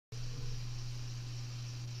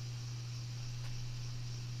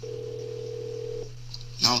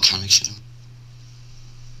No connection.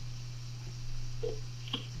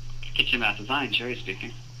 Kitchen Bath Design, Jerry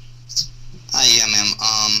speaking. Yeah, ma'am.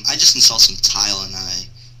 I just installed some tile and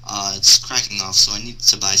it's cracking off, so I need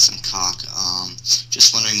to buy some caulk.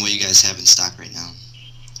 Just wondering what you guys have in stock right now.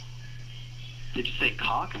 Did you say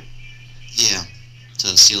caulk? Yeah,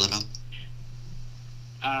 to seal it up.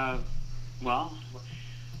 Well,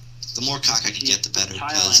 the more caulk I can get, the better,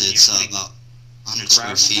 because and it's about 100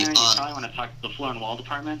 square feet. You probably want to talk to the floor and wall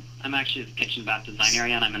department. I'm actually the kitchen bath design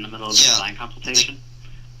area, and I'm in the middle of a design consultation.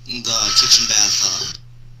 The kitchen bath.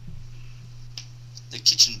 The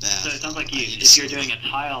kitchen bath. So it sounds like if you're doing a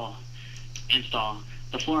tile install,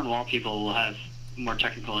 the floor and wall people will have more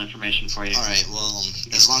technical information for you. All right. Well,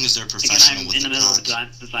 as long as they're professional with the I'm in the middle of a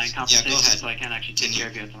design consultation, yeah, go ahead. so I can't actually take care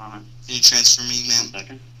of you at the moment. Can you transfer me, ma'am? 1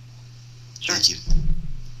 second. Sure. Thank you.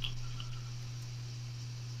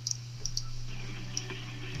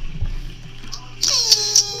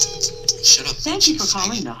 Shut up. Thank you for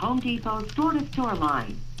calling the Home Depot store-to-store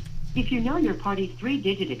line. If you know your party's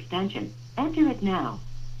 3-digit extension, enter it now.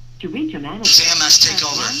 To reach a manager, JMS, take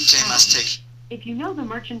over. JMS, take. If you know the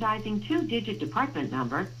merchandising 2-digit department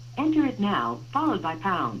number, enter it now, followed by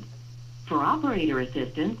pound. For operator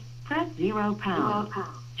assistance, press 0 pound.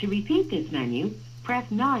 To repeat this menu, press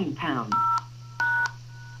 9 pound.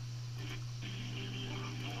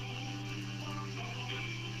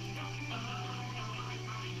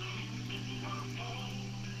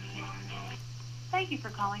 Thank you for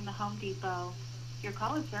calling the Home Depot. Your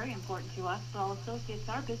call is very important to us, but all associates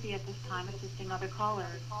are busy at this time assisting other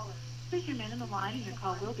callers. Please remain on the line and your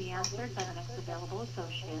call will be answered by the next available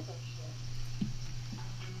associate.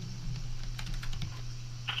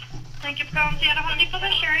 Thank you for calling Seattle Home Depot.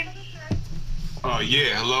 This is Sherry.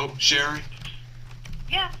 Yeah, hello, Sherry?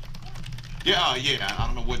 Yes. Yeah, I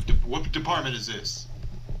don't know what department is this?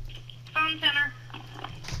 Phone center.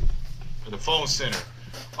 The phone center.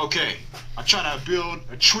 Okay, I'm trying to build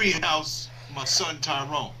a tree house for my son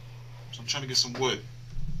Tyrone. So I'm trying to get some wood.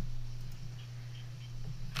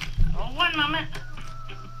 Oh, 1 moment.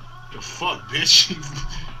 The fuck, bitch?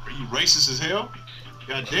 Are you racist as hell?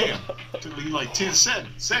 God damn. Took me like 10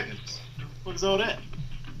 seconds. What is all that?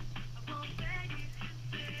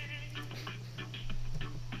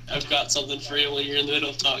 I've got something for you when you're in the middle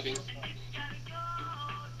of talking.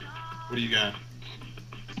 What do you got?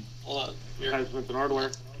 Hold on. Here. Hi, Vincent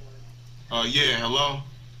Hardware. Yeah, hello?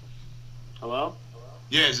 Hello?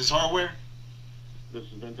 Yeah, is this hardware? This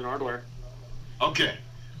is Vincent Hardware. Okay.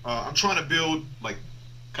 I'm trying to build, like,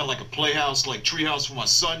 kind of like a playhouse, like treehouse for my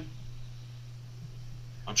son.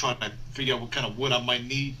 I'm trying to figure out what kind of wood I might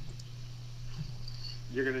need.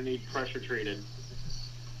 You're going to need pressure treated.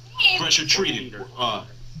 Pressure treated.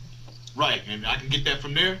 Right, and I can get that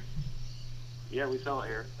from there? Yeah, we sell it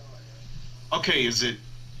here. Okay, is it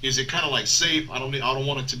kind of like safe? I don't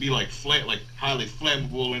want it to be like highly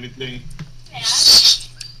flammable or anything.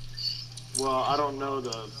 Well, I don't know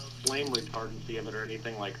the flame retardancy of it or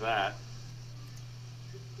anything like that.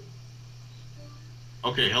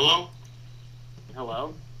 Okay, hello?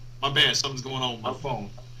 Hello? My bad, something's going on with my phone.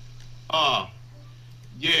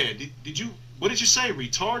 Yeah, what did you say,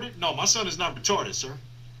 retarded? No, my son is not retarded, sir.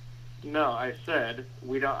 No, I said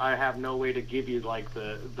I have no way to give you like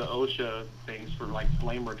the OSHA things for like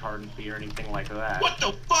flame retardancy or anything like that. What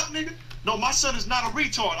the fuck, nigga? No, my son is not a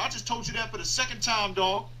retard. I just told you that for the second time,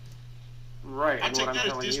 dog. Right, I take that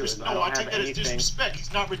as disrespect. No, I take that as disrespect.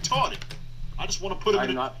 He's not retarded. I just want to put him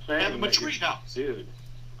in have him a treehouse. Dude,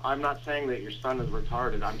 I'm not saying that your son is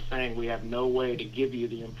retarded. I'm saying we have no way to give you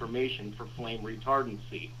the information for flame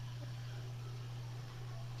retardancy.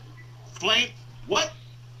 Flame? What?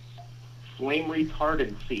 Flame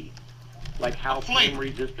retardancy. Like how flame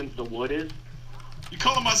resistant the wood is. You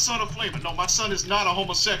calling my son a flamer? No, my son is not a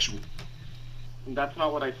homosexual. That's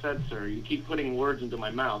not what I said, sir. You keep putting words into my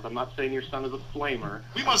mouth. I'm not saying your son is a flamer.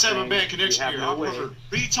 We must have a bad connection here. I've heard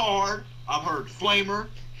retard. I've heard flamer.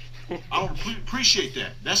 I don't appreciate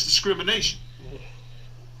that. That's discrimination.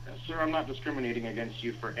 Sir, I'm not discriminating against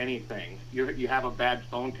you for anything. You have a bad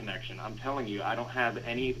phone connection. I'm telling you, I don't have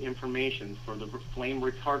any information for the flame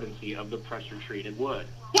retardancy of the pressure-treated wood.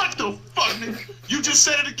 What the fuck, nigga? You just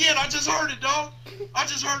said it again. I just heard it, dog. I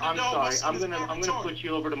just heard it, dog. I'm sorry. I'm gonna put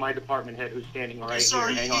you over to my department head who's standing right here.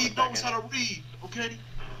 Sir, Hang on a he knows second. how to read, okay?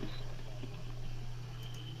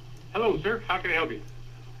 Hello, sir. How can I help you?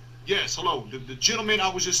 Yes, hello. The gentleman I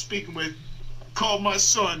was just speaking with called my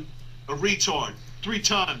son a retard 3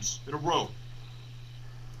 times in a row.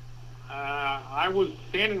 I was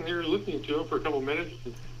standing there listening to it for a couple minutes.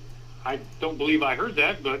 I don't believe I heard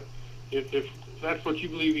that, but if that's what you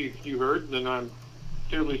believe you heard, then I'm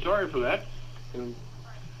terribly sorry for that. And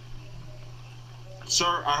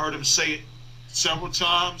Sir, I heard him say it several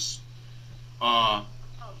times. My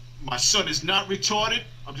son is not retarded.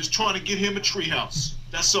 I'm just trying to get him a treehouse.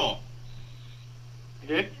 That's all.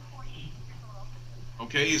 Okay.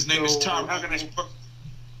 Okay, his name is Tyrone. How can I...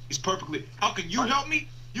 He's perfectly... How can you help me?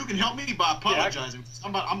 You can help me by apologizing.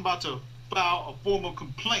 I'm about to file a formal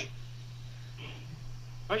complaint.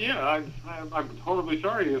 Oh yeah, I'm horribly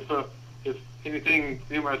sorry if anything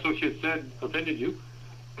any of my associates said offended you.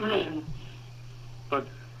 But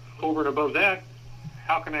over and above that,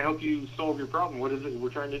 how can I help you solve your problem? What is it we're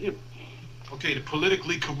trying to do? Okay, the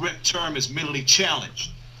politically correct term is mentally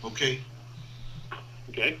challenged. Okay?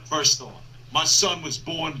 Okay. First off, my son was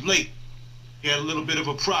born late. He had a little bit of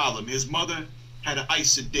a problem. His mother had an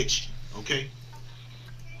ice addiction. Okay?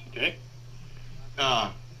 Okay.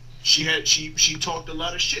 She talked a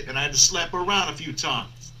lot of shit, and I had to slap her around a few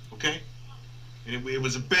times. Okay? And it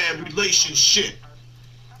was a bad relationship.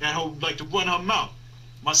 That hoe like to run her mouth.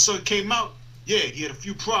 My son came out, yeah, he had a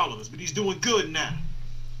few problems, but he's doing good now.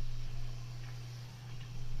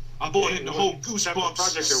 I bought him the whole Goosebumps. What type of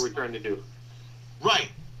project are we trying to do?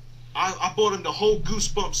 Right. I bought him the whole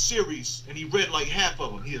Goosebumps series, and he read like half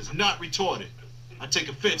of them. He is not retarded. I take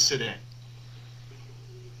offense to that.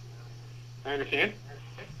 I understand.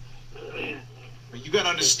 But you gotta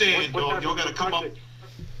understand, dog. Y'all gotta come up.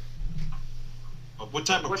 What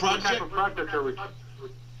type of project? What type of project are we?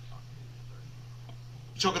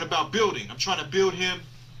 Talking about building. I'm trying to build him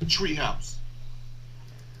a treehouse.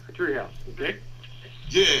 A treehouse, okay?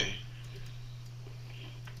 Yeah.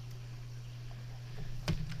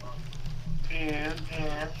 And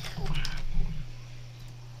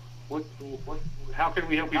what? How can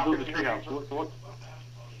we help you build a treehouse? What?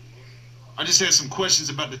 I just had some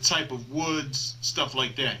questions about the type of woods, stuff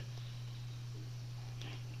like that.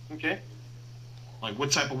 Okay. Like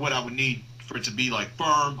what type of wood I would need for it to be like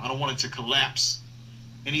firm. I don't want it to collapse.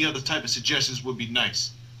 Any other type of suggestions would be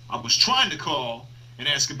nice. I was trying to call and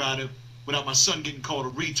ask about it without my son getting called a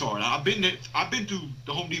retard. I've been through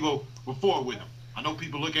the Home Depot before with him. I know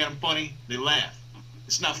people look at him funny, they laugh.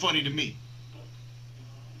 It's not funny to me.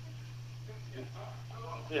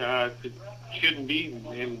 Yeah, it shouldn't be,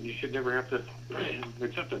 and you should never have to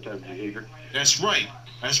accept that type of behavior. That's right.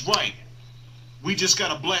 That's right. We just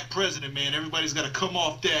got a black president, man. Everybody's got to come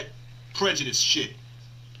off that prejudice shit.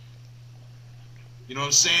 You know what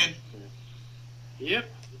I'm saying? Yep.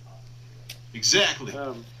 Exactly.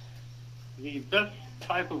 The best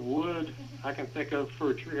type of wood I can think of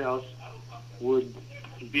for a treehouse would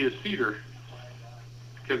be a cedar,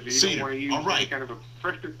 because you don't want to use any kind of a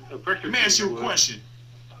pressure. Let me ask you a question.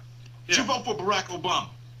 Did you vote for Barack Obama?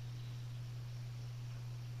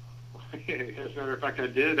 As a matter of fact, I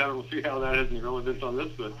did. I don't see how that has any relevance on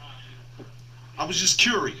this, but I was just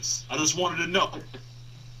curious. I just wanted to know.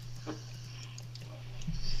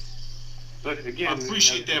 But again, I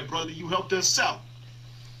appreciate that, brother. You helped us out.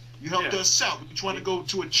 You helped us out. We're trying to go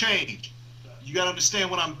to a change. You gotta understand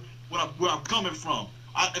where I'm coming from.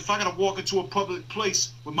 If I gotta walk into a public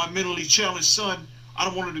place with my mentally challenged son, I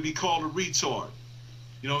don't want him to be called a retard.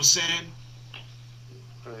 You know what I'm saying?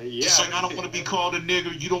 Yeah. Just like I don't want to be called a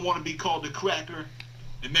nigger, you don't want to be called a cracker,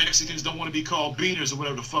 and Mexicans don't want to be called beaners or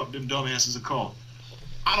whatever the fuck them dumbasses are called.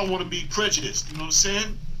 I don't want to be prejudiced. You know what I'm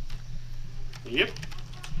saying? Yep.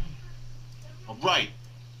 All right.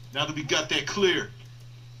 Now that we got that clear,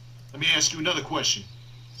 let me ask you another question.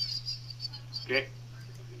 Okay.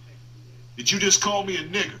 Did you just call me a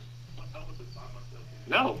nigger?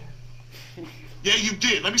 No. Yeah, you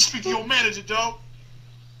did. Let me speak to your manager, dog.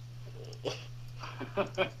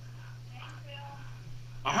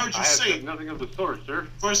 I heard you say said nothing of the sort, sir.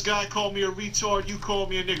 First guy called me a retard, you called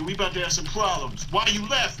me a nigger. We about to have some problems. Why are you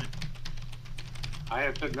laughing? I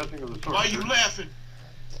have said nothing of the sort. Why are you laughing?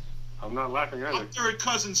 I'm not laughing either. I'm third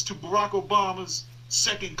cousins to Barack Obama's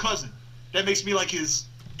second cousin. That makes me like his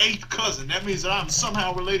 8th cousin. That means that I'm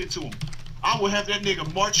somehow related to him. I will have that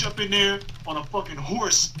nigga march up in there on a fucking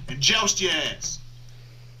horse and joust your ass.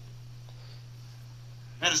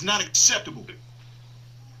 That is not acceptable.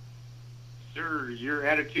 Sir, your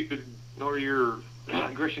attitude nor your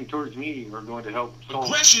aggression towards me are going to help solve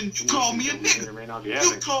aggression? You call me a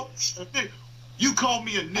nigga. You call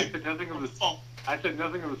me a nigga. I said nothing of the sort. I said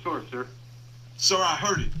nothing of the sort, sir. Sir, I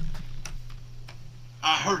heard it.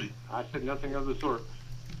 I heard it. I said nothing of the sort.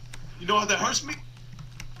 You know how that hurts me?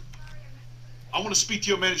 I want to speak to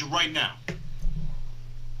your manager right now.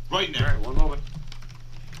 Right now. All right, one moment.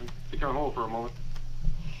 Stick on hold for a moment.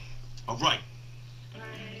 All right.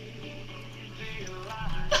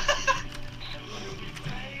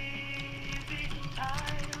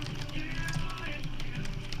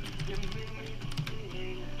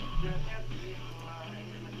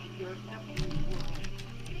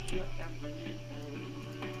 You're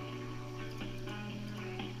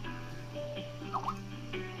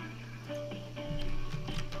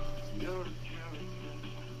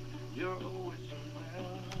always somewhere,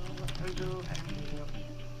 and you're hanging up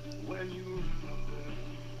when you remember.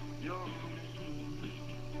 You're missing,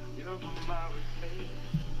 you're my mistake,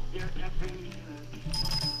 you're every minute.